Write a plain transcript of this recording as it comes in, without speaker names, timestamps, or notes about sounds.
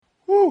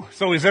Woo,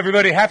 so is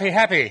everybody happy?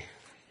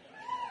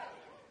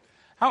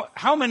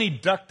 How many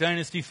Duck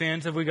Dynasty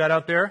fans have we got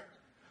out there?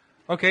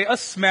 Okay, a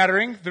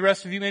smattering. The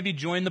rest of you maybe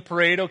join the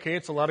parade. Okay,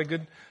 it's a lot of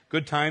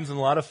good times and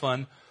a lot of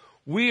fun.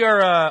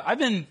 I've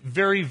been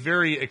very,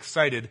 very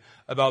excited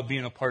about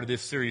being a part of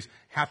this series.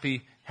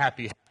 Happy.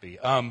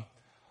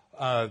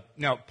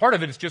 Now, part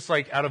of it is just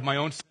like out of my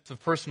own sense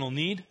of personal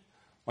need.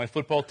 My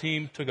football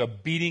team took a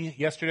beating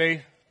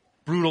yesterday.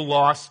 Brutal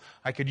loss.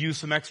 I could use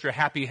some extra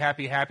happy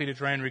to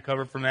try and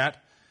recover from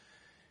that.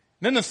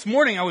 And then this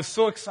morning, I was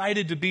so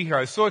excited to be here.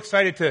 I was so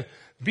excited to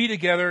be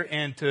together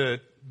and to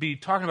be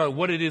talking about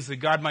what it is that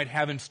God might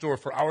have in store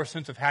for our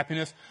sense of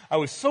happiness. I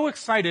was so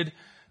excited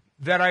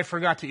that I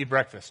forgot to eat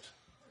breakfast.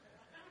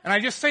 And I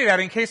just say that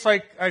in case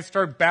I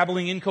start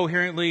babbling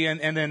incoherently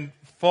and then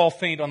fall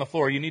faint on the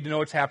floor. You need to know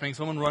what's happening.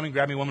 Someone run and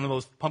grab me one of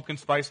those pumpkin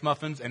spice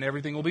muffins and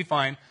everything will be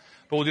fine.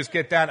 But we'll just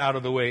get that out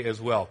of the way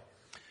as well.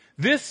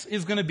 This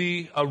is going to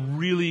be a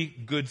really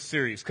good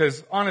series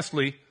because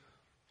honestly,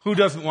 who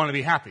doesn't want to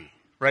be happy,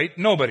 right?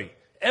 Nobody.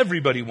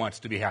 Everybody wants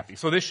to be happy.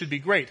 So this should be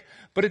great.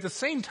 But at the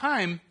same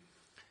time,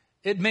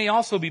 it may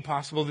also be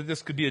possible that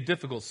this could be a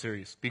difficult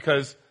series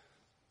because,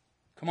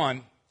 come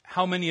on,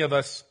 how many of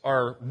us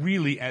are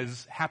really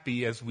as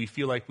happy as we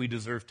feel like we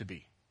deserve to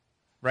be,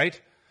 right?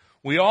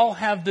 We all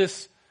have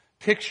this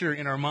picture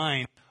in our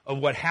mind of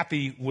what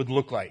happy would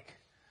look like.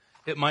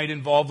 It might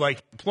involve like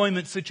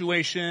employment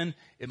situation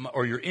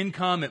or your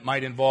income. It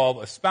might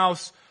involve a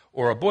spouse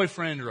or a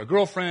boyfriend or a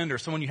girlfriend or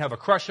someone you have a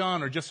crush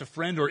on or just a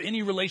friend or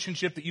any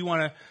relationship that you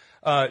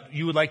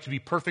would like to be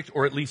perfect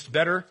or at least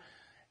better.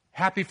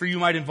 Happy for you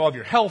might involve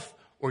your health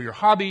or your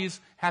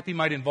hobbies. Happy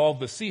might involve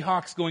the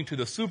Seahawks going to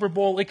the Super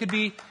Bowl. It could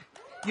be,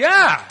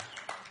 yeah.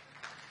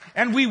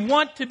 And we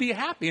want to be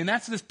happy, and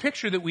that's this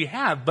picture that we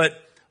have.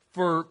 But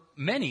for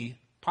many,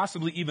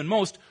 possibly even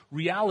most,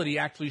 reality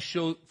actually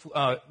comes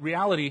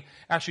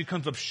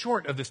up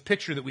short of this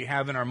picture that we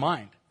have in our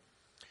mind.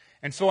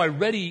 And so I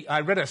read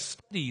a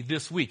study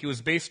this week. It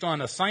was based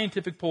on a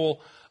scientific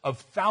poll of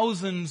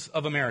thousands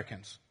of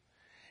Americans.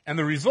 And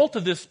the result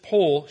of this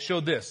poll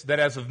showed this, that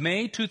as of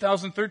May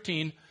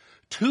 2013,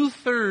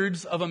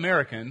 2/3 of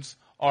Americans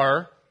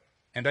are,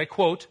 and I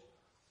quote,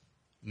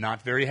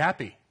 not very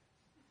happy.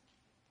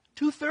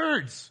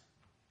 2/3.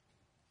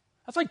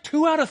 That's like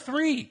 2 out of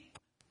 3.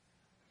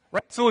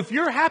 Right? So if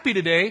you're happy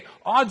today,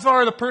 odds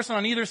are the person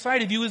on either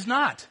side of you is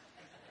not.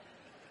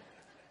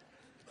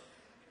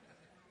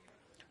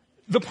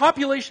 The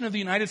population of the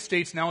United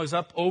States now is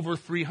up over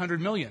 300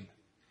 million.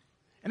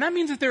 And that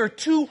means that there are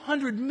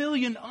 200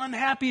 million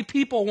unhappy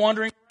people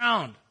wandering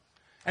around.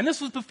 And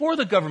this was before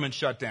the government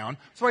shut down,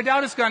 so I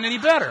doubt it's gotten any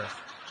better.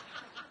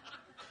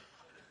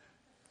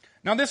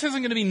 Now, this isn't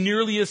going to be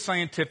nearly as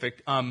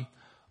scientific,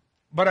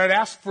 but I'd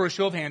ask for a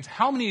show of hands,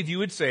 how many of you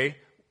would say,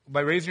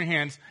 by raising your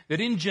hands,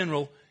 that in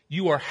general,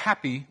 you are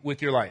happy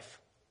with your life?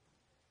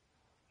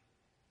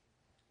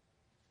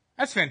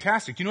 That's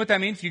fantastic. Do you know what that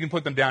means? You can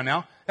put them down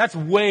now. That's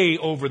way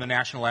over the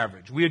national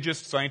average. We have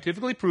just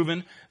scientifically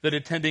proven that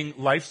attending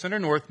Life Center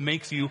North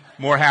makes you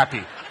more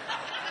happy.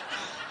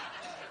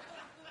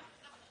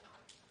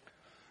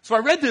 So I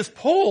read this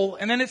poll,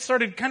 and then it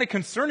started kind of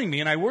concerning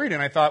me, and I worried,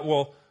 and I thought,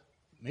 well,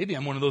 maybe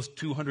I'm one of those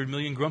 200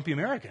 million grumpy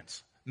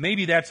Americans.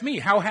 Maybe that's me.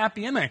 How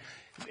happy am I?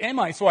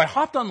 So I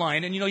hopped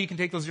online, and you can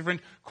take those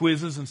different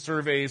quizzes and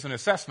surveys and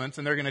assessments,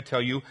 and they're going to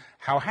tell you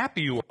how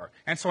happy you are.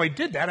 And so I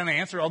did that, and I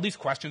answered all these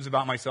questions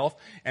about myself,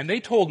 and they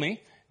told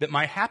me that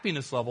my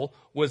happiness level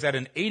was at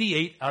an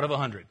 88 out of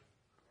 100.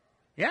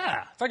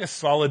 Yeah, it's like a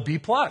solid B+.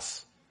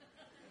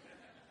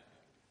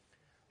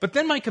 But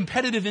then my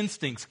competitive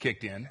instincts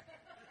kicked in.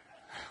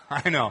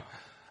 I know,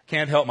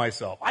 can't help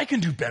myself. I can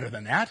do better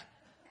than that.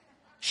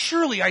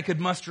 Surely I could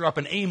muster up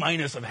an A-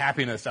 of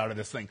happiness out of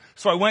this thing.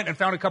 So I went and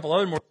found a couple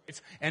other more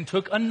sites and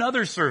took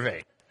another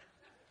survey.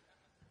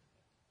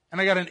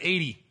 And I got an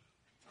 80.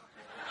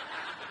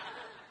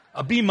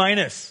 A B-.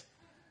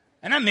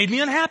 And that made me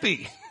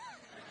unhappy.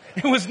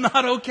 It was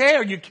not okay.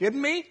 Are you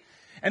kidding me?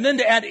 And then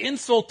to add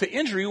insult to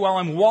injury, while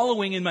I'm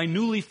wallowing in my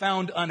newly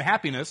found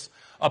unhappiness,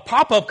 a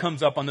pop-up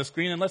comes up on the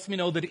screen and lets me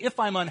know that if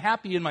I'm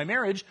unhappy in my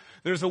marriage,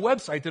 there's a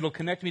website that'll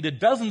connect me to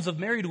dozens of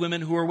married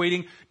women who are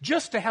waiting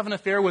just to have an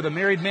affair with a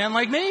married man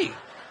like me.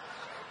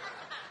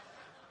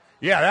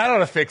 Yeah, that ought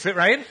to fix it,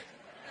 right?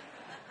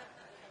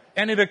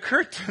 And it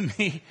occurred to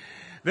me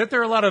that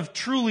there are a lot of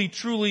truly,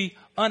 truly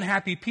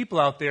unhappy people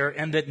out there,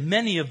 and that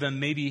many of them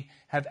maybe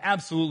have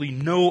absolutely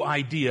no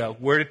idea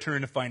where to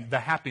turn to find the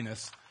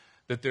happiness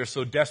that they're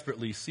so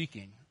desperately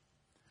seeking.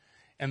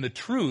 And the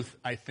truth,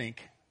 I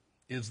think,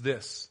 is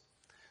this,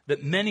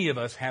 that many of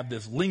us have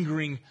this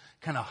lingering,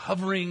 kind of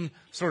hovering,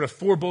 sort of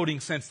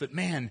foreboding sense that,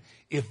 man,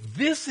 if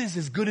this is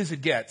as good as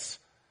it gets,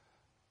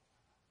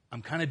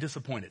 I'm kind of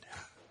disappointed.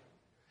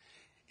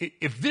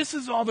 If this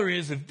is all there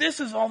is, if this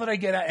is all that I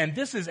get at, and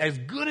this is as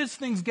good as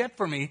things get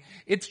for me,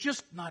 it's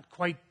just not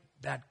quite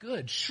that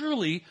good.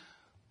 Surely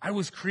I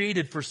was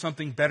created for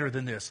something better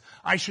than this.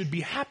 I should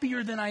be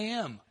happier than I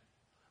am.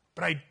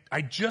 But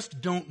I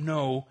just don't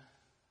know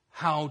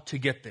how to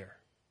get there.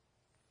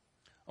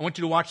 I want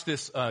you to watch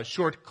this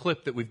short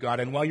clip that we've got,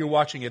 and while you're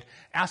watching it,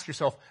 ask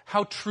yourself,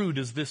 how true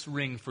does this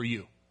ring for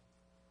you?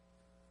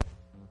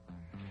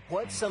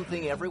 What's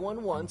something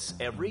everyone wants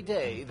every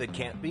day that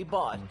can't be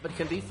bought but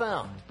can be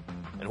found?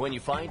 And when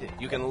you find it,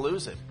 you can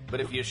lose it. But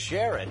if you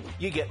share it,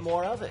 you get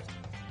more of it.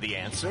 The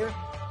answer?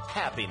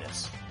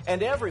 Happiness.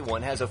 And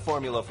everyone has a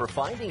formula for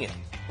finding it.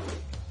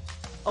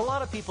 A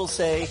lot of people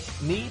say,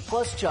 me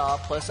plus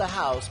job plus a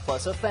house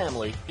plus a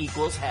family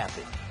equals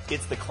happy.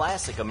 It's the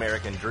classic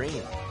American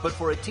dream. But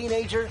for a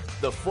teenager,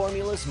 the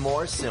formula's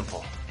more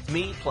simple.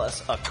 Me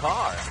plus a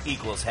car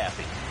equals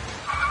happy.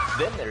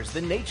 Then there's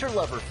the nature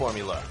lover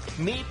formula.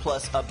 Me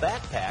plus a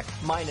backpack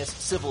minus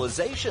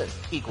civilization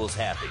equals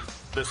happy.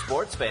 The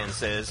sports fan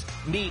says,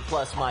 me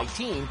plus my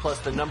team plus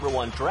the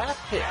 #1 draft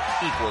pick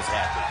equals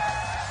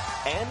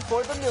happy. And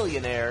for the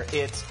millionaire,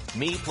 it's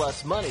me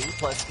plus money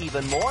plus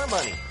even more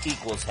money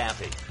equals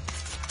happy.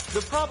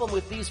 The problem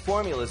with these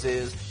formulas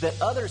is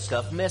that other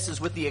stuff messes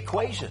with the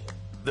equation.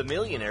 The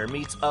millionaire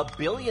meets a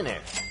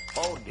billionaire.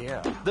 Oh,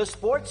 yeah. The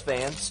sports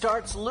fan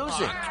starts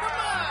losing.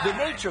 The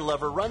nature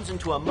lover runs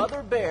into a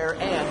mother bear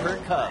and her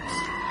cubs.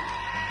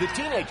 The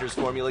teenager's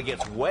formula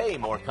gets way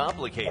more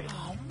complicated.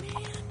 Oh,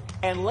 man.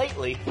 And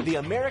lately, the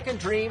American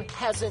dream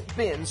hasn't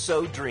been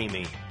so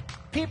dreamy.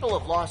 People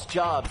have lost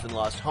jobs and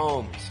lost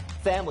homes.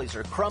 Families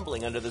are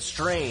crumbling under the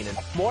strain, and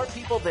more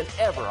people than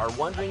ever are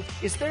wondering,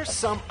 is there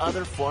some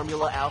other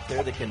formula out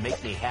there that can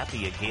make me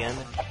happy again?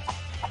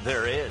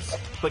 There is,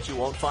 but you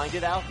won't find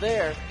it out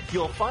there.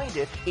 You'll find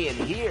it in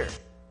here.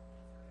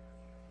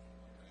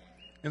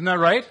 Isn't that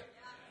right?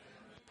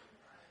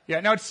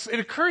 Yeah, now it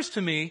occurs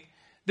to me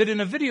that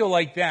in a video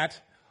like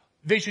that,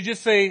 they should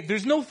just say,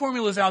 there's no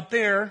formulas out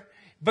there,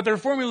 but there are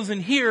formulas in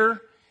here,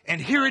 and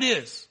here it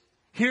is.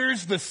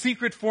 Here's the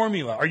secret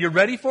formula. Are you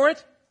ready for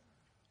it?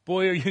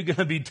 Boy, are you going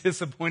to be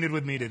disappointed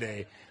with me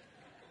today.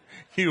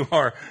 You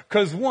are.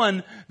 Because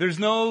one, there's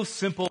no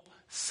simple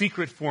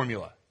secret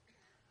formula.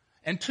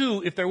 And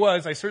two, if there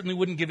was, I certainly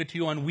wouldn't give it to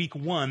you on week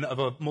 1 of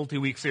a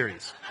multi-week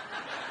series.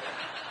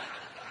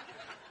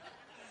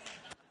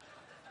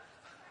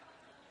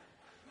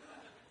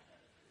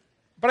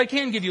 But I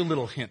can give you a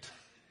little hint.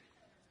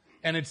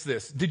 And it's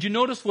this. Did you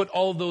notice what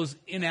all those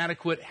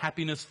inadequate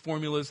happiness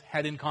formulas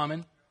had in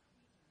common?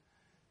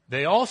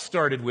 They all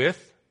started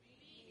with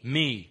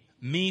me.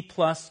 Me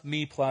plus,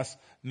 me plus,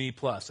 me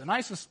plus. And I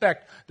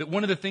suspect that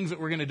one of the things that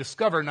we're going to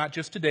discover, not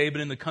just today,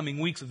 but in the coming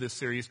weeks of this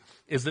series,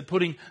 is that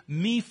putting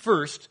me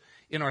first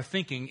in our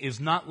thinking is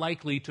not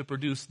likely to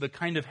produce the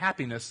kind of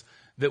happiness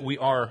that we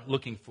are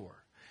looking for.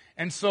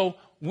 And so,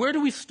 where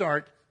do we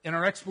start in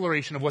our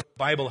exploration of what the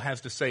Bible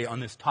has to say on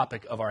this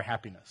topic of our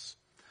happiness?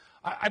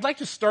 I'd like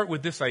to start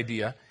with this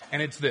idea,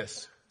 and it's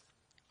this.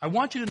 I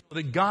want you to know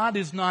that God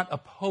is not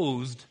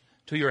opposed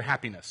to your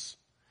happiness.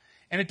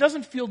 And it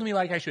doesn't feel to me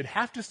like I should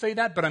have to say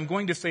that, but I'm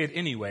going to say it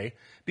anyway,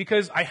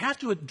 because I have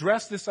to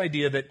address this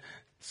idea that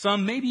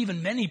some, maybe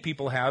even many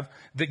people have,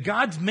 that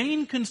God's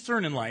main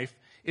concern in life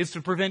is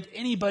to prevent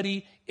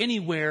anybody,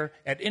 anywhere,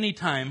 at any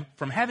time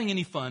from having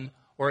any fun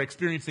or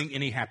experiencing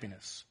any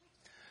happiness.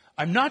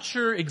 I'm not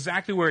sure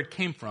exactly where it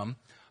came from,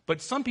 but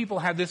some people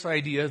have this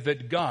idea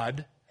that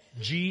God,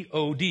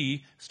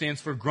 G-O-D, stands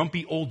for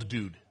grumpy old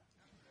dude.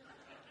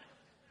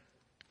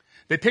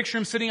 They picture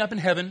him sitting up in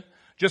heaven,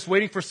 just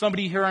waiting for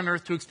somebody here on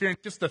earth to experience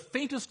just the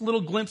faintest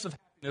little glimpse of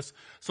happiness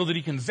so that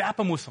he can zap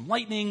them with some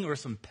lightning or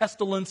some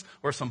pestilence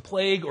or some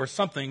plague or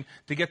something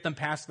to get them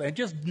past that,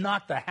 just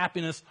knock the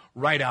happiness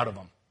right out of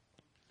them.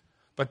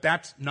 But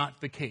that's not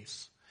the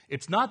case.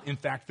 It's not, in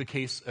fact, the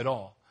case at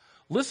all.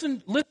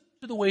 Listen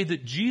to the way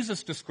that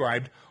Jesus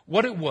described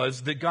what it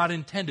was that God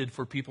intended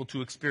for people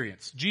to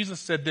experience.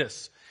 Jesus said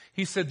this.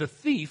 He said, the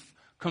thief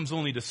comes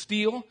only to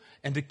steal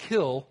and to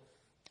kill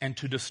and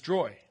to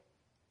destroy.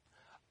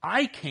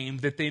 I came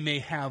that they may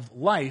have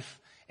life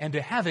and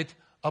to have it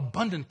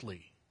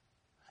abundantly.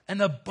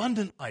 An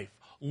abundant life.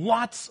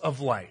 Lots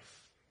of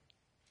life.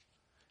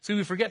 See,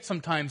 we forget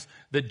sometimes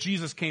that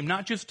Jesus came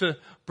not just to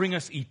bring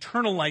us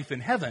eternal life in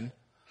heaven,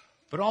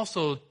 but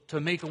also to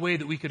make a way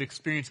that we could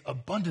experience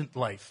abundant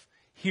life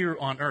here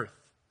on earth.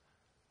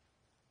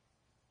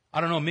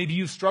 I don't know, maybe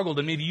you've struggled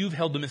and maybe you've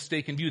held the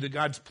mistaken view that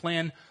God's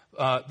plan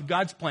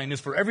is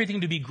for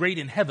everything to be great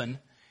in heaven.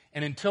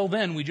 And until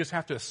then, we just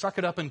have to suck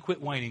it up and quit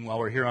whining while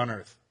we're here on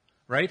earth,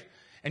 right?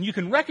 And you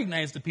can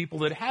recognize the people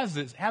that have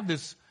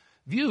this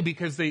view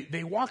because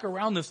they walk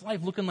around this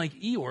life looking like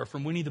Eeyore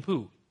from Winnie the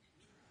Pooh.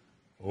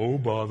 Oh,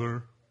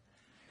 bother.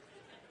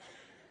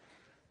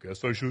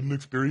 Guess I shouldn't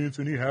experience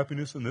any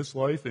happiness in this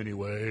life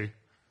anyway.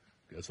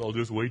 Guess I'll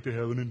just wait to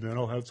heaven and then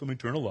I'll have some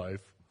eternal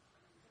life.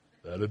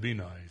 That'd be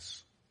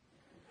nice.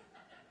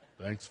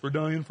 Thanks for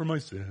dying for my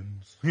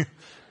sins.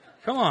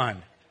 Come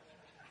on.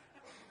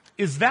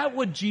 Is that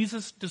what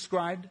Jesus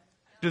described?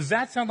 Does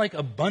that sound like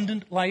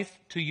abundant life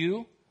to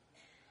you?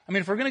 I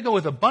mean, if we're going to go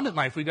with abundant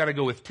life, we got to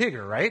go with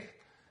Tigger, right?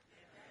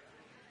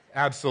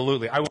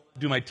 Absolutely. I won't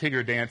do my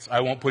Tigger dance.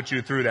 I won't put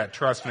you through that.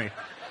 Trust me.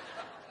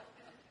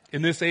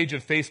 In this age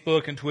of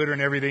Facebook and Twitter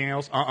and everything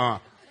else,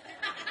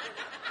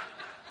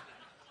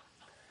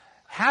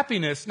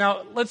 Happiness,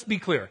 now let's be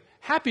clear.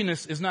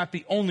 Happiness is not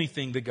the only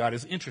thing that God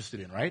is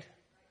interested in, right?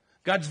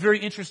 God's very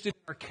interested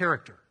in our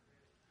character.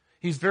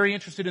 He's very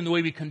interested in the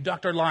way we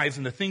conduct our lives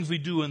and the things we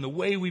do and the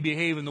way we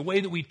behave and the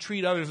way that we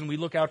treat others and we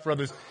look out for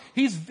others.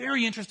 He's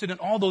very interested in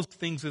all those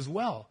things as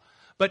well.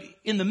 But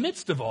in the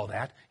midst of all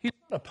that, he's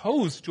not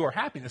opposed to our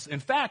happiness. In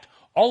fact,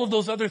 all of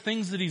those other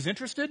things that he's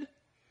interested,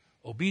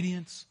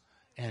 obedience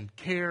and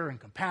care and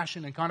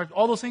compassion and conduct,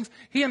 all those things,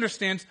 he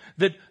understands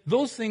that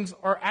those things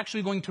are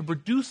actually going to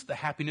produce the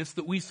happiness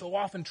that we so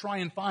often try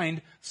and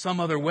find some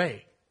other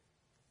way.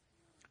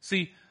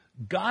 See,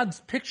 God's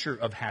picture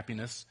of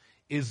happiness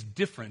is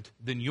different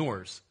than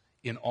yours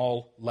in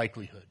all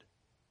likelihood.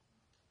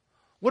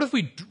 What if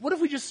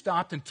we just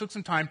stopped and took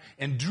some time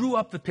and drew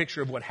up the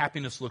picture of what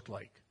happiness looked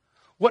like?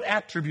 What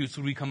attributes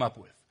would we come up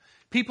with?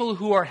 People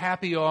who are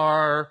happy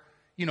are,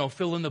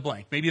 fill in the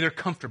blank. Maybe they're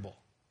comfortable.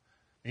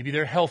 Maybe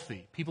they're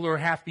healthy. People who are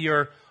happy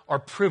are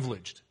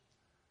privileged.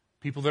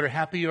 People that are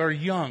happy are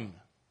young,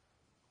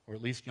 or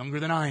at least younger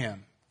than I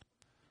am,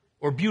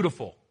 or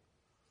beautiful,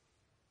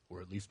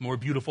 or at least more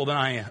beautiful than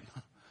I am,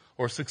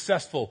 or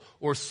successful,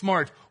 or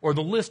smart, or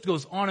the list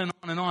goes on and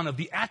on and on of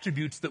the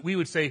attributes that we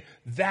would say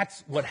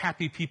that's what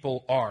happy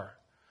people are.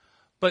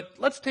 But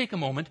let's take a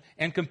moment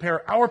and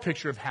compare our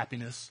picture of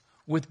happiness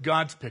with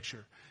God's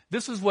picture.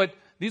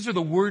 These are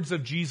the words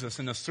of Jesus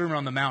in the Sermon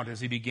on the Mount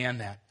as he began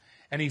that.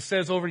 And he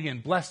says over again,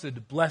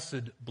 blessed,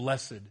 blessed,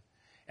 blessed.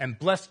 And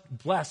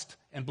blessed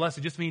and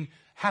blessed just mean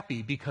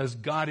happy because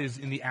God is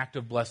in the act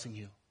of blessing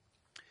you.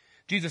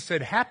 Jesus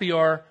said, happy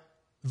are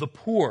the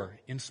poor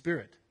in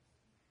spirit,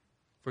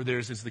 for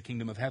theirs is the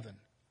kingdom of heaven.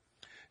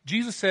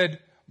 Jesus said,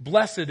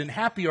 blessed and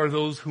happy are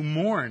those who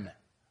mourn,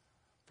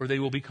 for they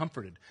will be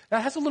comforted.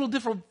 That has a little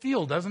different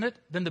feel, doesn't it,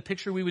 than the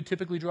picture we would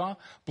typically draw?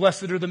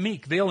 Blessed are the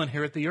meek, they'll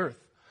inherit the earth.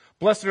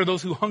 Blessed are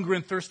those who hunger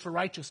and thirst for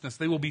righteousness,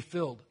 they will be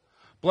filled.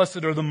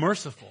 Blessed are the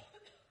merciful,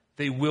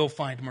 they will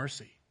find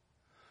mercy.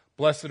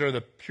 Blessed are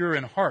the pure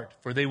in heart,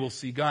 for they will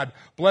see God.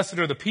 Blessed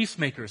are the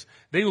peacemakers,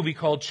 they will be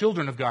called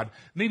children of God.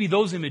 Maybe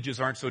those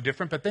images aren't so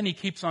different, but then he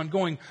keeps on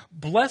going.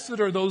 Blessed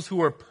are those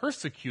who are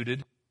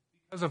persecuted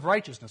because of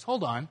righteousness.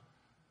 Hold on.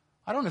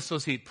 I don't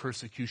associate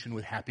persecution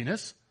with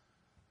happiness.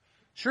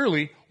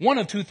 Surely, one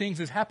of two things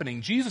is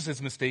happening. Jesus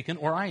is mistaken,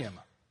 or I am.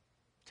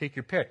 Take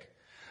your pick.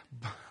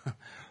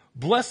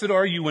 Blessed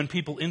are you when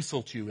people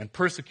insult you and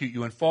persecute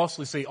you and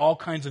falsely say all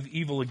kinds of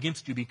evil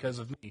against you because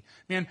of me.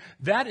 Man,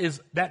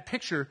 that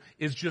picture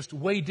is just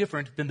way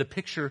different than the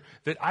picture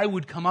that I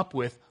would come up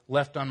with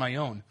left on my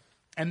own.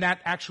 And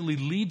that actually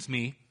leads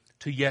me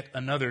to yet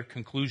another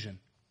conclusion.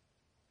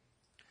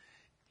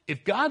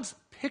 If God's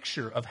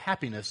picture of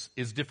happiness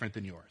is different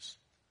than yours,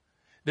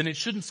 then it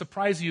shouldn't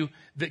surprise you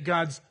that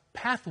God's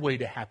pathway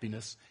to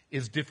happiness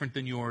is different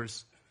than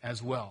yours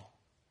as well.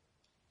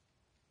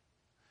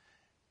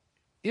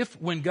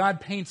 If when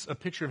God paints a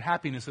picture of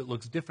happiness that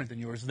looks different than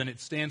yours, then it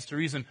stands to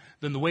reason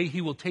then the way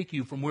he will take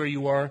you from where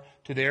you are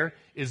to there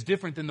is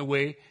different than the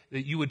way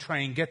that you would try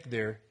and get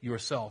there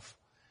yourself.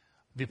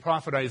 The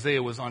prophet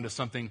Isaiah was onto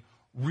something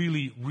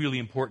really, really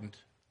important.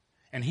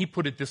 And he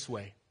put it this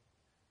way.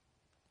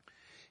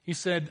 He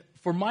said,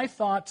 "For my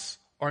thoughts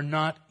are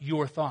not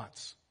your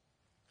thoughts,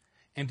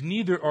 and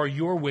neither are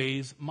your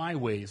ways my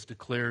ways,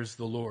 declares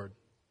the Lord.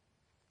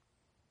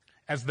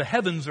 As the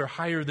heavens are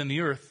higher than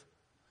the earth,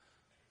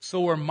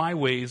 so are my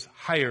ways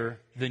higher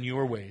than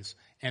your ways,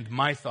 and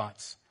my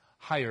thoughts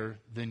higher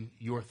than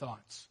your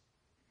thoughts."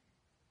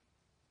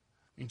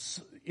 I mean,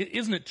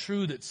 isn't it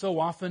true that so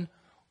often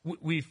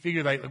we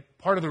figure that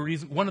one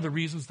of the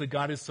reasons that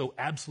God is so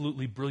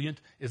absolutely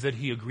brilliant is that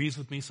he agrees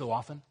with me so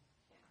often?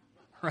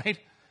 Right?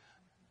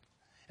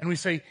 And we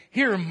say,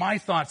 here are my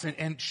thoughts,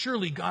 and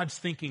surely God's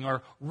thinking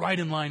are right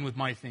in line with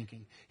my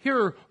thinking. Here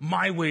are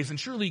my ways, and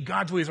surely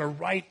God's ways are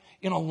right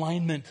in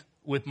alignment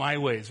with my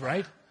ways,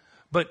 right?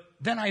 But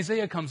then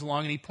Isaiah comes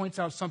along and he points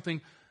out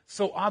something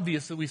so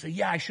obvious that we say,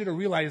 yeah, I should have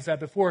realized that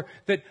before,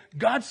 that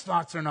God's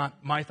thoughts are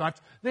not my thoughts.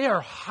 They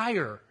are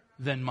higher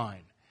than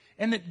mine.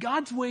 And that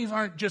God's ways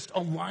aren't just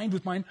aligned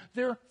with mine,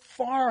 they're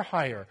far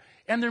higher.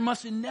 And there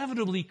must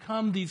inevitably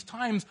come these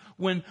times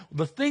when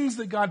the things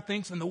that God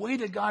thinks and the way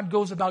that God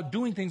goes about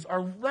doing things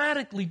are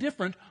radically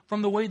different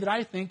from the way that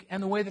I think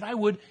and the way that I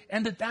would,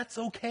 and that that's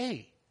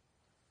okay.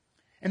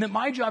 And that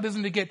my job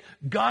isn't to get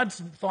God's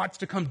thoughts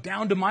to come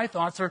down to my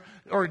thoughts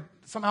or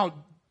somehow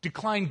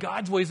decline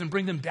God's ways and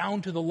bring them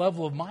down to the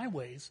level of my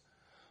ways.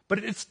 But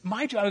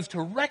my job is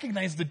to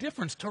recognize the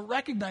difference, to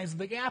recognize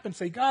the gap and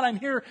say, God, I'm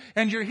here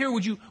and you're here.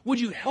 Would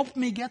you help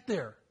me get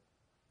there?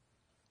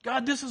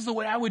 God, this is the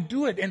way I would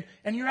do it.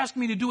 And you're asking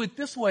me to do it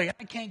this way.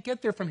 I can't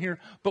get there from here,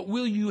 but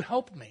will you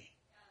help me?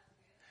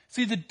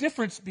 See, the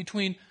difference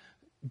between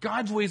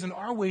God's ways and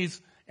our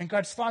ways and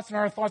God's thoughts and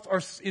our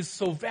thoughts is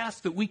so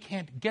vast that we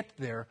can't get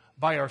there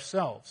by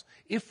ourselves.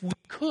 If we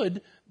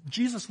could,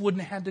 Jesus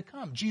wouldn't have had to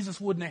come. Jesus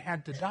wouldn't have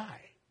had to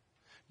die.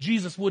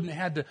 Jesus wouldn't have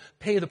had to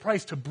pay the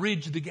price to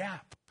bridge the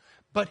gap.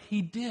 But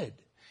he did.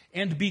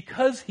 And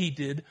because he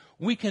did,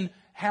 we can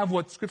have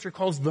what Scripture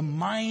calls the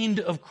mind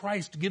of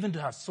Christ given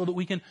to us so that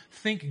we can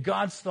think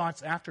God's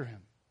thoughts after him.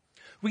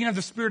 We can have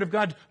the Spirit of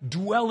God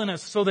dwell in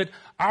us so that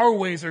our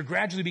ways are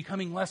gradually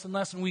becoming less and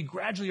less, and we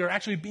gradually are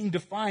actually being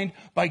defined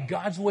by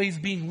God's ways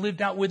being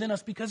lived out within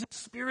us because His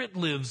Spirit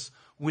lives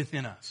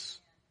within us.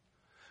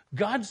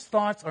 God's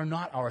thoughts are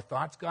not our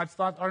thoughts. God's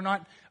thoughts are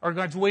not, or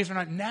God's ways are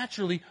not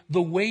naturally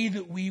the way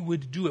that we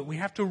would do it. We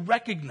have to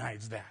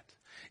recognize that.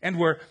 And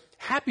where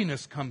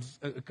happiness comes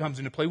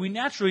into play, we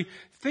naturally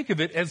think of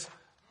it as,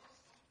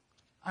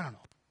 I don't know,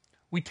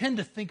 we tend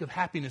to think of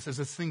happiness as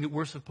a thing that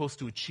we're supposed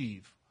to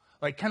achieve.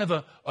 Like kind of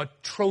a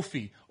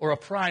trophy or a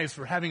prize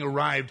for having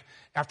arrived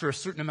after a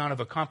certain amount of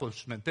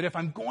accomplishment. That if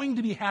I'm going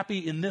to be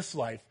happy in this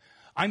life,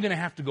 I'm going to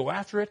have to go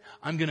after it.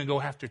 I'm going to go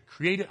have to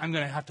create it. I'm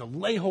going to have to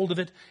lay hold of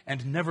it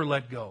and never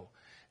let go.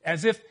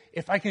 As if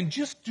I can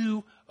just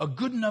do a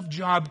good enough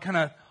job kind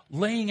of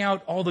laying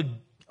out all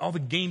the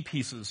game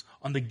pieces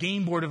on the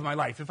game board of my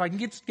life. If I can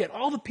get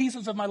all the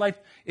pieces of my life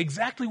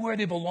exactly where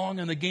they belong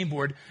on the game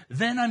board,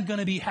 then I'm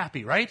going to be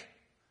happy, right?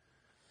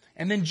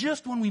 And then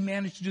just when we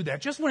manage to do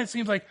that, just when it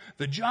seems like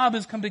the job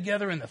has come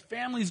together and the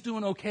family's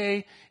doing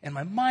okay and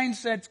my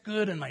mindset's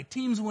good and my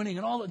team's winning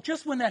and all that,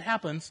 just when that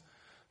happens,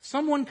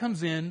 someone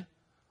comes in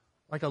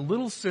like a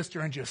little sister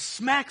and just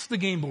smacks the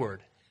game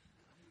board.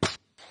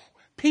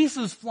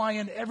 Pieces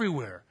flying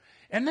everywhere.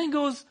 And then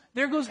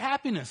there goes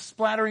happiness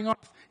splattering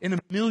off in a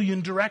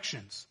million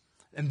directions.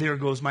 And there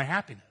goes my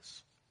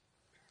happiness.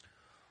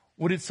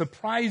 Would it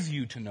surprise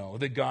you to know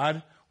that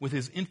God, with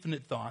His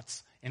infinite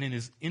thoughts and in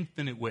His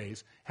infinite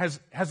ways, has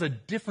a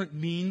different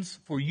means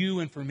for you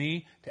and for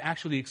me to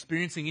actually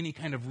experiencing any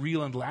kind of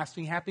real and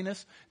lasting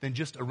happiness than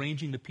just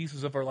arranging the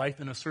pieces of our life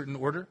in a certain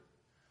order?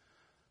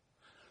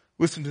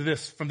 Listen to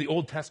this from the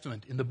Old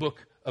Testament in the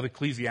book of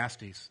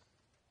Ecclesiastes.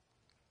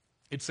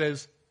 It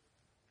says,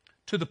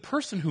 "To the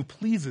person who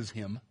pleases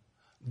Him,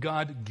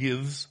 God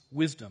gives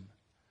wisdom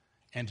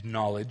and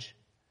knowledge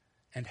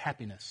and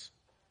happiness.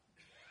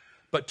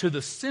 But to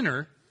the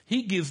sinner,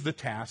 He gives the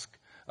task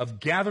of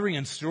gathering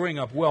and storing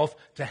up wealth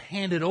to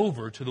hand it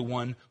over to the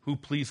one who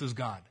pleases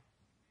God."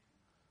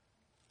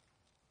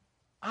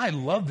 I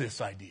love this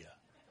idea.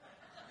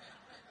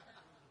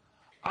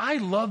 I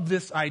love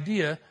this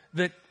idea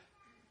that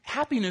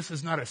happiness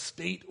is not a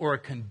state or a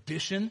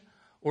condition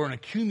or an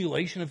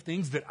accumulation of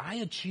things that I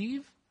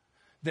achieve.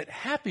 That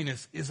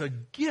happiness is a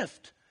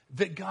gift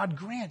that God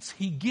grants.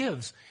 He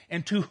gives.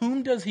 And to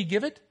whom does He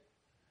give it?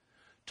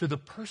 To the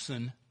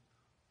person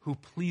who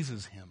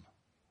pleases Him.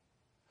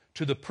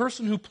 To the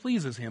person who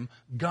pleases Him,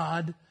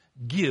 God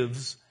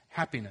gives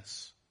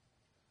happiness.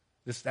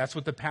 That's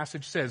what the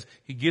passage says.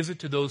 He gives it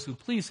to those who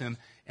please Him,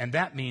 and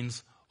that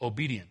means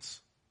obedience.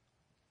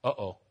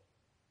 Uh-oh.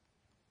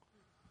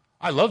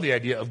 I love the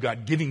idea of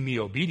God giving me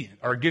obedience,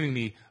 or giving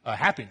me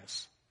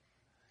happiness.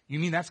 You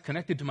mean that's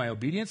connected to my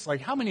obedience?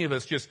 Like, how many of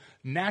us just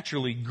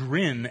naturally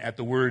grin at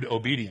the word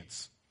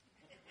obedience?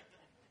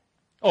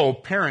 Oh,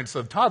 parents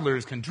of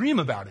toddlers can dream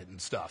about it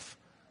and stuff.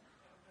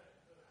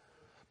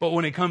 But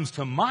when it comes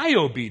to my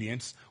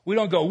obedience, we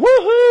don't go,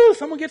 woohoo,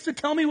 someone gets to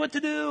tell me what to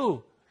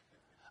do.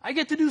 I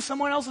get to do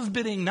someone else's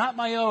bidding, not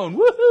my own.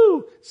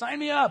 Woohoo, sign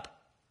me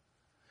up.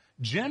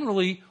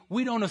 Generally,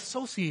 we don't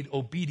associate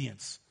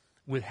obedience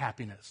with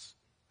happiness.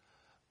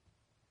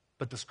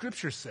 But the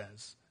Scripture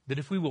says that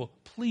if we will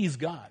please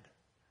God,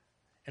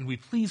 and we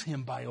please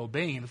Him by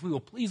obeying, and if we will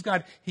please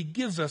God, He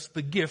gives us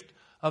the gift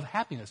of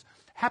happiness.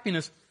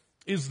 Happiness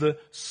is the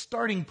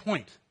starting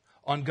point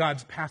on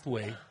God's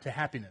pathway to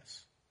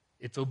happiness.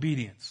 It's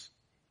obedience.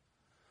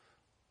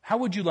 How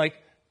would you like,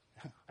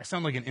 I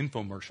sound like an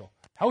infomercial,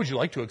 how would you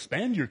like to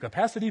expand your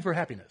capacity for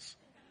happiness?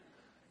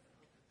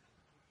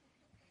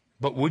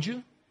 But would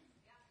you?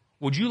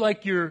 Would you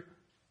like your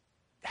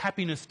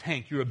happiness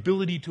tank, your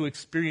ability to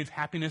experience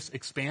happiness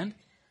expand?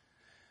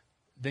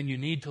 Then you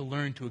need to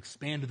learn to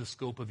expand the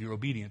scope of your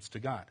obedience to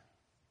God.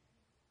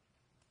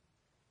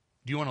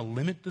 Do you want to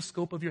limit the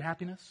scope of your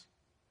happiness?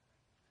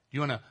 Do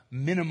you want to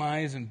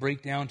minimize and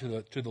break down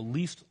to the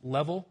least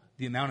level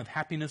the amount of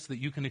happiness that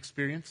you can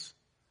experience?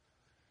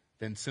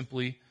 Then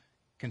simply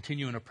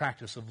continue in a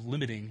practice of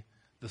limiting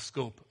the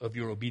scope of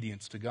your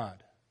obedience to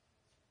God.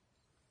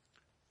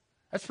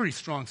 That's pretty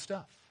strong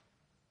stuff.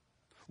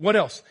 What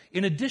else?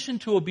 In addition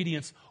to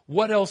obedience,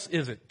 what else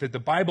is it that the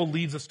Bible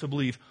leads us to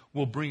believe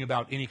will bring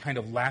about any kind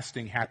of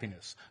lasting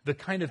happiness? The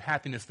kind of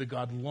happiness that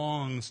God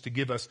longs to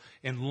give us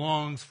and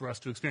longs for us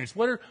to experience.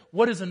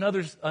 What is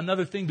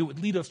another thing that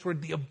would lead us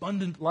toward the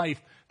abundant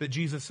life that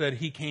Jesus said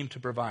He came to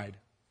provide?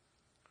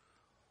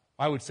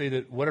 I would say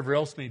that whatever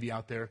else may be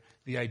out there,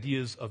 the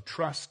ideas of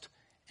trust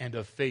and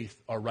of faith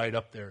are right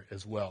up there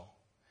as well.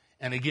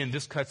 And again,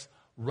 this cuts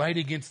right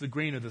against the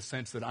grain of the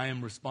sense that I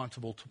am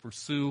responsible to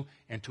pursue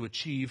and to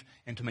achieve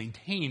and to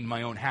maintain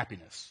my own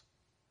happiness.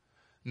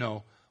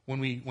 No, when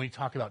we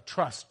talk about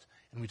trust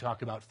and we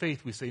talk about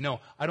faith, we say, no,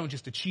 I don't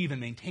just achieve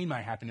and maintain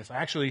my happiness. I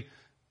actually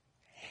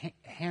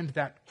hand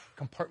that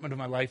compartment of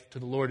my life to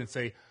the Lord and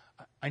say,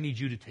 I need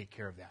you to take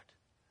care of that.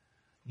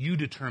 You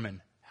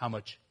determine how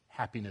much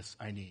happiness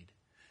I need.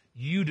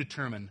 You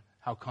determine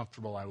how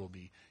comfortable I will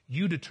be.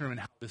 You determine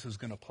how this is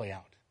going to play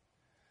out.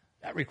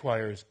 That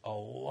requires a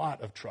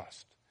lot of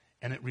trust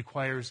And it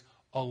requires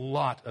a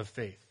lot of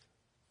faith.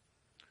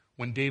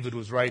 When David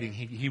was writing,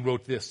 he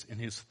wrote this in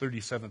his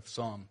 37th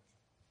Psalm.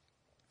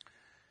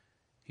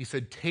 He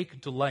said,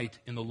 "Take delight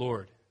in the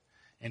Lord,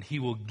 and he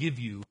will give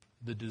you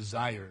the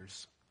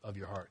desires of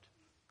your heart."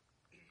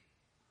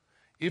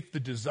 If the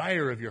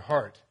desire of your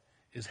heart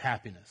is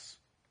happiness,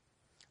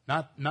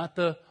 not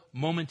the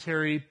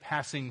momentary,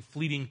 passing,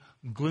 fleeting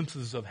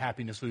glimpses of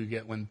happiness we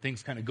get when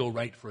things kind of go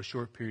right for a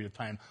short period of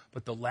time,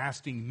 but the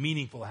lasting,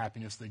 meaningful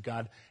happiness that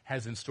God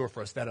has in store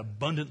for us, that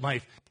abundant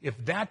life, if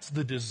that's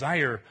the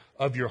desire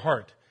of your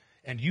heart,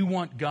 and you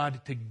want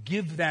God to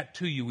give that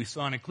to you, we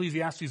saw in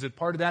Ecclesiastes that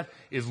part of that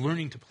is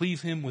learning to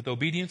please Him with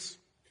obedience.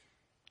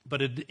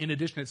 But in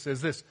addition, it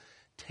says this,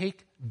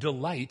 take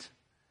delight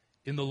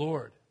in the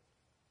Lord.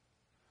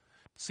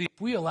 See,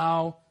 if we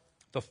allow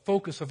the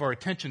focus of our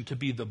attention to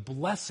be the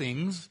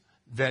blessings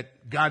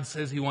that God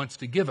says He wants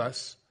to give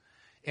us,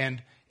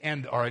 and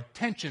our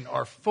attention,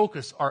 our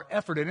focus, our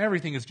effort, and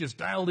everything is just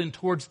dialed in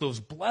towards those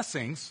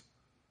blessings,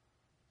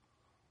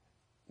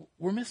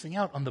 we're missing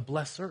out on the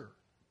blesser,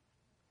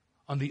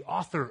 on the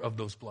author of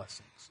those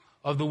blessings,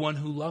 of the one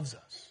who loves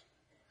us.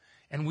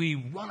 And we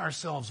run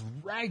ourselves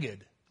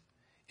ragged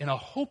in a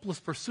hopeless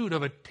pursuit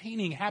of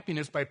attaining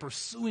happiness by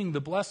pursuing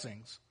the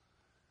blessings,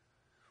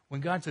 when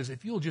God says,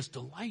 if you'll just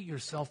delight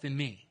yourself in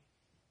me,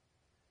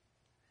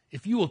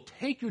 if you will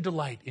take your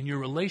delight in your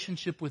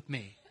relationship with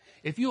me,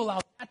 if you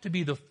allow that to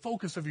be the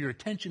focus of your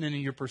attention and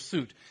in your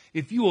pursuit,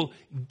 if you will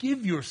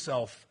give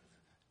yourself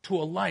to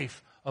a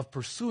life of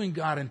pursuing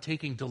God and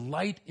taking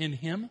delight in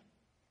Him,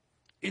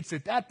 it's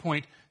at that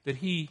point that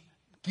He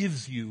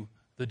gives you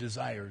the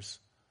desires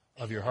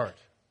of your heart.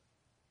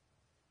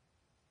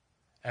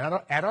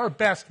 And at our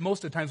best,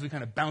 most of the times we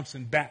kind of bounce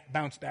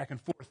back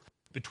and forth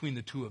between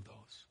the two of those.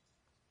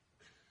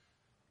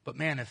 But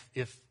man,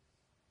 if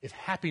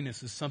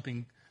happiness is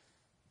something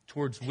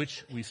towards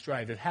which we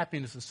strive, if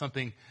happiness is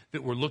something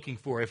that we're looking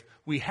for, if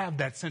we have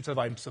that sense of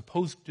I'm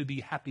supposed to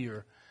be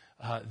happier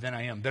than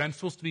I am, that I'm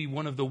supposed to be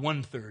one of the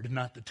 1/3,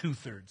 not the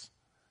 2/3,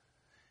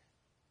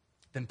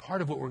 then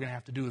part of what we're going to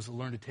have to do is to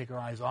learn to take our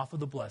eyes off of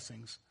the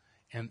blessings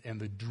and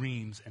the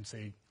dreams and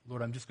say,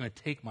 Lord, I'm just going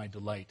to take my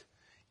delight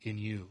in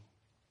you.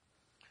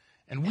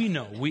 And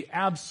we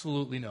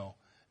absolutely know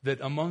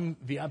that among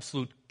the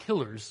absolute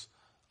killers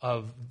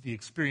of the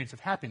experience of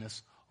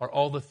happiness are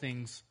all the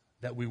things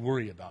that we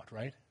worry about,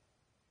 right?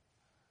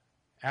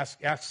 Ask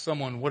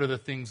someone, what are the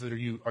things that are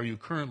you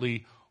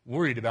currently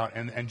worried about?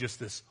 And just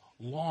this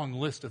long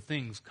list of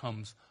things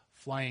comes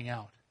flying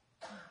out.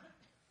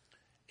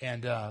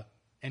 And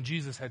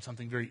Jesus had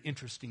something very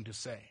interesting to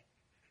say.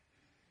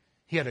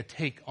 He had a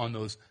take on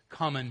those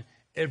common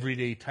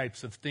everyday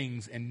types of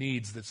things and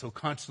needs that so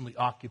constantly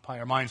occupy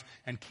our minds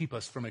and keep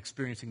us from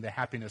experiencing the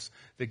happiness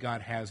that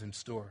God has in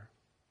store.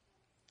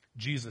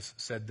 Jesus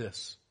said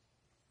this.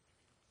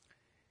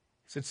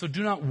 He said, so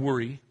do not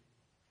worry,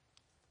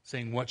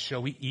 saying, what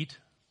shall we eat?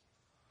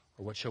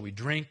 Or what shall we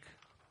drink?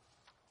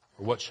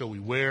 Or what shall we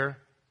wear?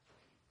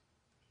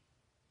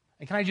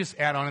 And can I just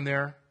add on in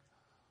there,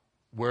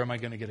 where am I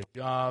going to get a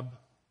job?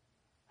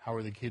 How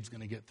are the kids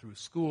going to get through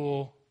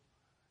school?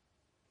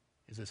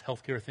 Is this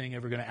healthcare thing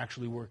ever going to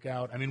actually work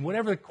out? I mean,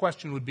 whatever the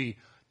question would be,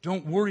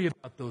 don't worry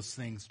about those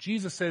things.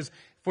 Jesus says,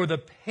 for the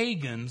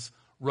pagans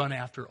run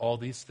after all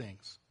these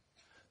things.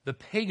 The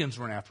pagans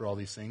run after all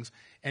these things,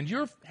 and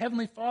your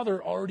heavenly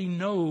Father already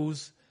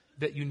knows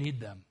that you need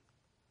them.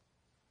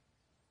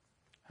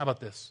 How about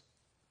this?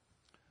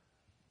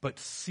 But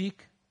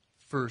seek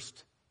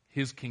first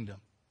His kingdom.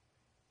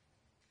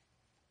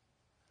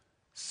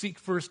 Seek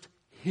first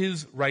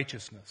His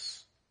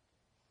righteousness.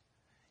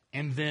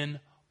 And then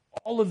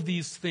all of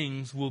these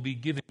things will be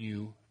given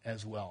you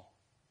as well.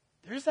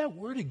 There's that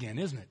word again,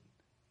 isn't it?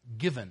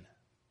 Given.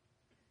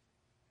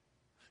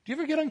 Do you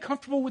ever get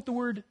uncomfortable with the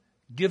word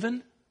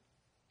given?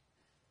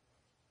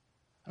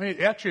 I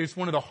mean, actually, it's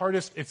one of the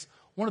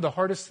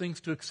hardest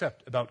things to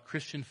accept about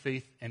Christian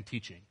faith and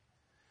teaching,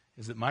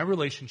 is that my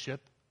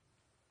relationship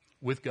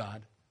with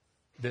God,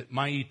 that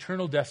my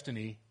eternal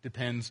destiny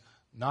depends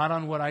not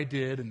on what I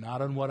did and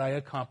not on what I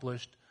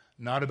accomplished,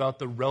 not about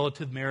the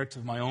relative merits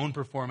of my own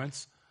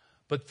performance,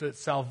 but that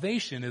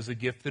salvation is a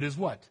gift that is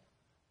what?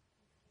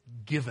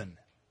 Given.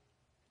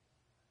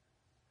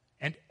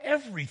 And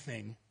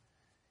everything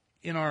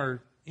in our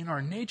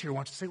nature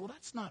wants to say, well,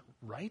 that's not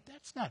right,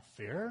 that's not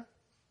fair.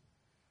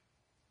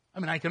 I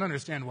mean, I can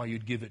understand why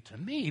you'd give it to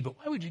me, but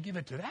why would you give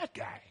it to that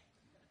guy?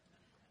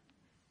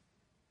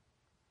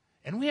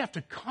 And we have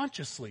to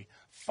consciously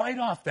fight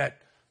off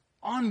that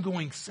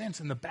ongoing sense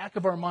in the back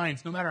of our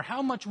minds, no matter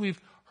how much we've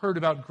heard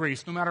about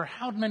grace, no matter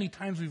how many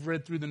times we've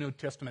read through the New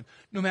Testament,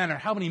 no matter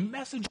how many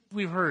messages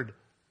we've heard,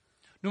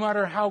 no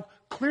matter how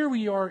clear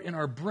we are in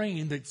our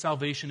brain that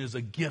salvation is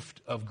a gift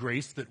of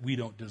grace that we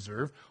don't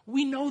deserve.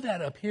 We know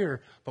that up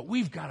here, but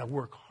we've got to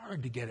work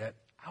hard to get it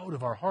out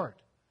of our heart,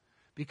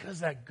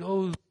 because that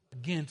goes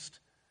against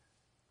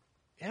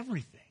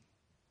everything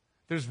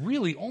there's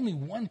really only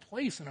one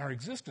place in our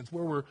existence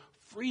where we're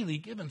freely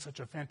given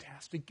such a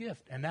fantastic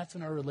gift, and that's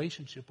in our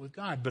relationship with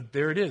God. But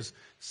there it is.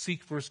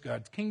 Seek first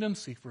God's kingdom,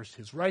 seek first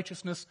his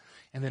righteousness,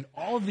 and then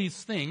all of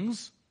these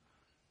things,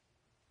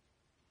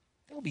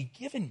 they'll be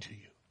given to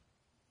you.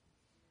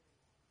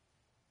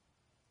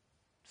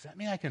 Does that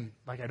mean I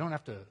don't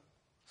have to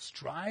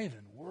strive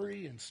and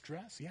worry and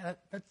stress? Yeah,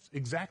 that's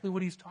exactly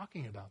what he's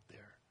talking about there.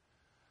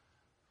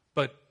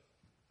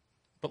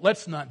 But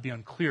let's not be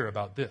unclear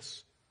about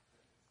this.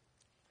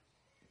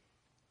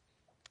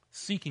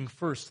 Seeking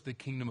first the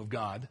kingdom of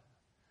God,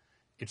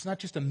 it's not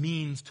just a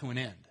means to an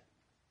end.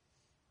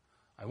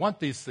 I want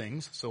these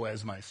things, so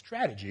as my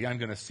strategy, I'm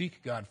going to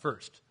seek God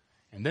first.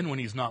 And then when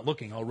he's not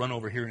looking, I'll run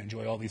over here and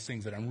enjoy all these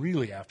things that I'm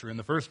really after in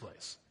the first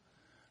place.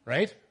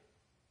 Right?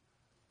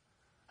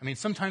 I mean,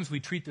 sometimes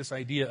we treat this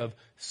idea of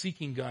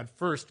seeking God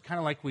first kind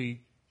of like we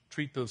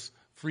treat those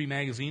free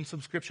magazine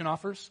subscription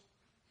offers.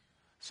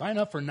 Sign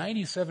up for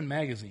 97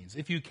 magazines.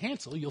 If you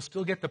cancel, you'll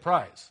still get the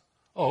prize.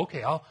 Oh,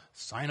 okay, I'll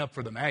sign up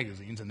for the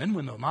magazines, and then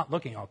when they're not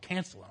looking, I'll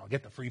cancel, and I'll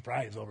get the free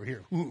prize over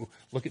here. Ooh,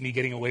 look at me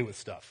getting away with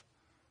stuff.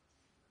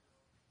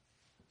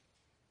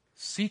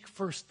 Seek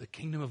first the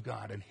kingdom of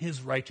God and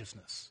his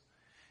righteousness,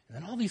 and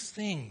then all these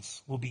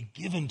things will be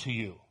given to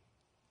you.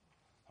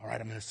 All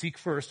right, I'm going to seek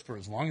first for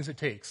as long as it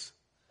takes,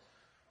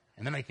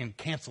 and then I can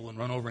cancel and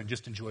run over and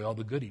just enjoy all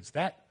the goodies.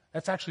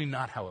 That's actually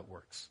not how it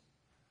works.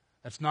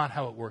 That's not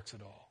how it works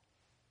at all.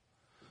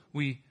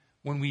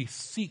 When we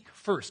seek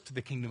first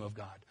the kingdom of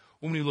God,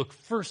 when we look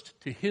first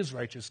to his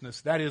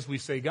righteousness, that is, we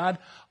say, God,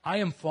 I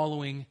am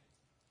following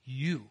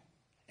you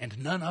and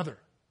none other.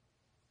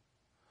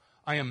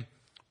 I am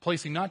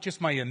placing not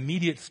just my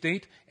immediate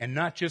state and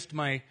not just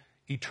my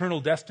eternal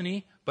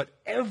destiny, but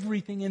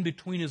everything in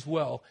between as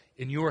well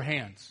in your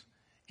hands.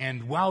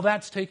 And while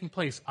that's taking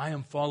place, I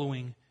am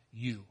following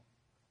you.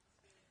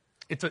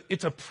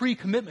 It's a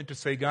pre-commitment to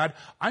say, God,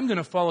 I'm going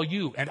to follow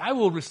you, and I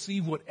will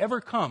receive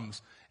whatever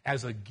comes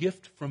as a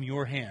gift from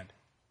your hand.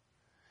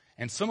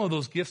 And some of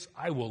those gifts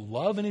I will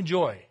love and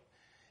enjoy,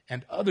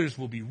 and others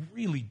will be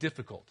really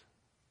difficult.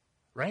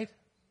 Right?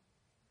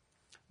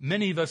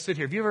 Many of us sit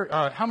here. Have you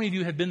ever? How many of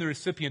you have been the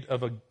recipient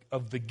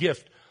of the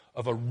gift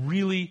of a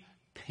really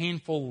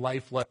painful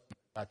life lesson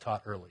I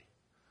taught early?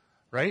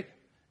 Right?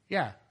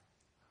 Yeah.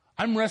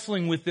 I'm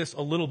wrestling with this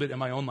a little bit in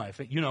my own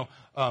life. You know,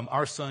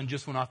 our son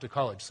just went off to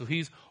college, so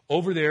he's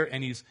over there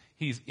and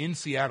he's in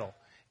Seattle.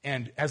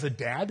 And as a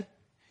dad,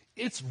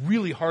 it's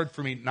really hard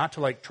for me not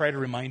to try to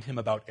remind him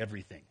about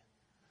everything.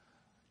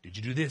 Did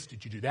you do this?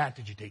 Did you do that?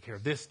 Did you take care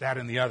of this, that,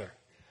 and the other?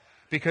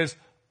 Because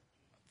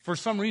for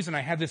some reason I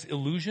have this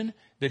illusion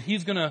that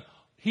he's gonna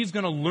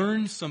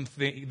learn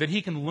something, that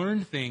he can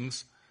learn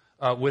things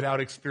without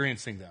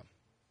experiencing them.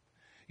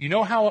 You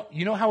know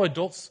how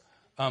adults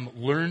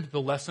learned the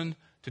lesson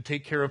to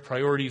take care of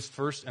priorities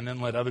first and then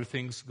let other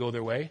things go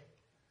their way?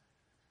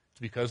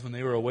 It's because when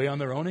they were away on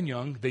their own and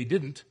young, they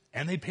didn't,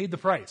 and they paid the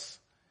price.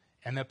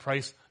 And that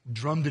price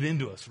drummed it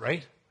into us,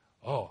 right?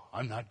 Oh,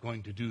 I'm not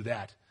going to do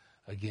that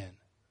again.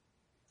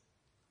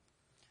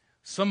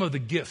 Some of the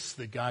gifts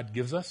that God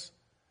gives us,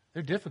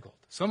 they're difficult.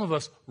 Some of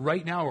us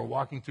right now are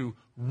walking through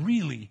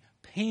really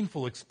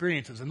painful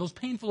experiences, and those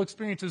painful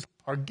experiences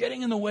are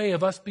getting in the way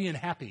of us being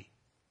happy.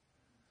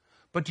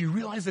 But do you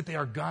realize that they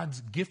are God's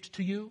gift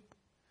to you?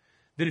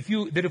 That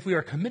if we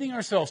are committing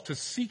ourselves to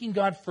seeking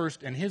God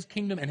first and his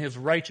kingdom and his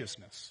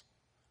righteousness,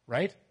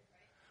 right?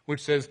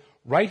 Which says,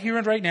 right here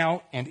and right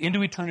now and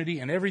into eternity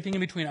and everything in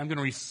between, I'm going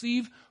to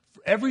receive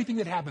everything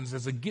that happens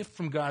as a gift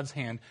from God's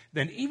hand,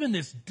 then even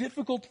this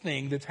difficult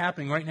thing that's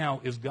happening right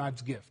now is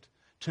God's gift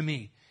to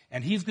me.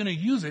 And he's going to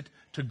use it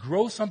to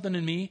grow something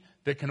in me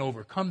that can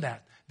overcome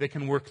that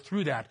can work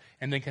through that,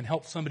 and then can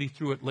help somebody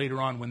through it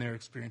later on when they're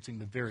experiencing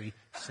the very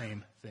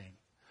same thing.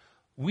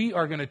 We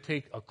are going to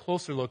take a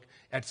closer look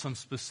at some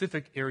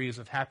specific areas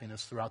of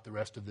happiness throughout the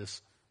rest of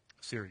this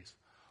series.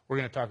 We're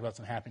going to talk about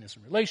some happiness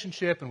in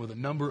relationship and with a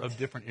number of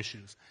different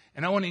issues.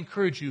 And I want to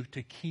encourage you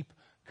to keep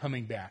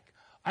coming back.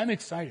 I'm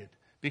excited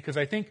because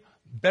I think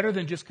better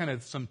than just kind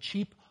of some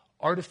cheap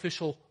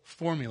artificial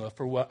formula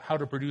for how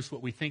to produce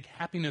what we think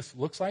happiness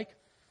looks like,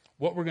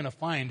 what we're going to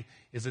find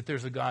is that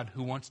there's a God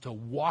who wants to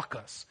walk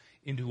us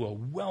into a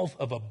wealth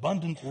of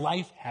abundant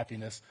life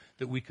happiness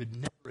that we could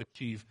never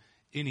achieve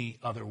any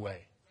other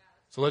way.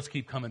 So let's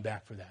keep coming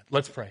back for that.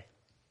 Let's pray.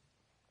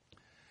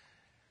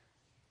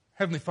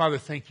 Heavenly Father,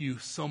 thank you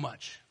so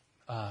much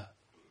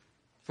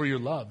for your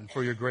love and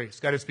for your grace.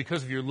 God, it's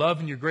because of your love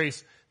and your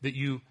grace that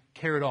you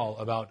care at all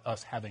about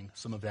us having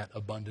some of that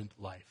abundant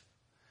life.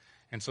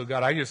 And so,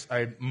 God, I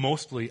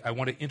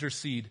want to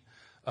intercede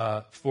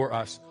for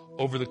us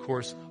over the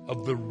course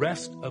of the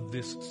rest of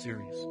this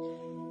series.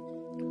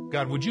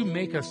 God, would you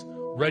make us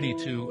ready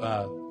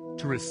to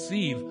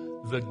receive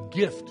the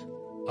gift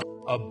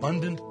of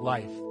abundant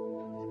life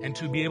and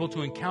to be able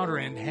to encounter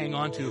and hang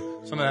on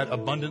to some of that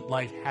abundant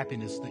life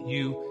happiness that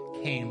you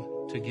came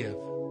to give.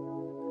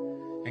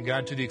 And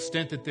God, to the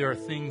extent that there are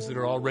things that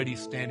are already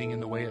standing in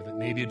the way of it,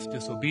 maybe it's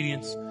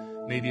disobedience,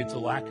 maybe it's a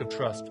lack of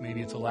trust,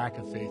 maybe it's a lack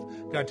of faith.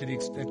 God, to the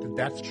extent that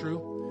that's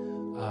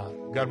true,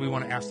 God, we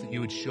want to ask that you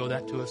would show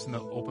that to us in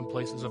the open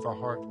places of our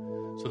heart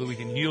so that we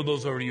can yield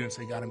those over to you and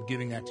say, God, I'm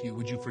giving that to you.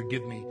 Would you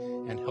forgive me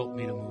and help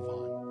me to move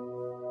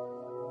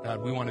on?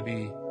 God, we want to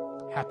be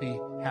happy,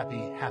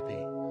 happy,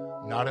 happy,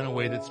 not in a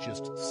way that's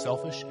just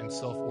selfish and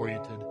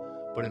self-oriented,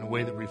 but in a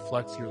way that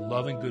reflects your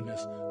love and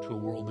goodness to a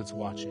world that's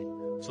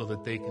watching so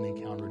that they can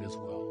encounter it as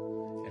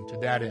well. And to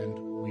that end,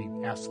 we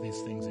ask these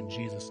things in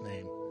Jesus'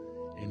 name.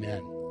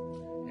 Amen.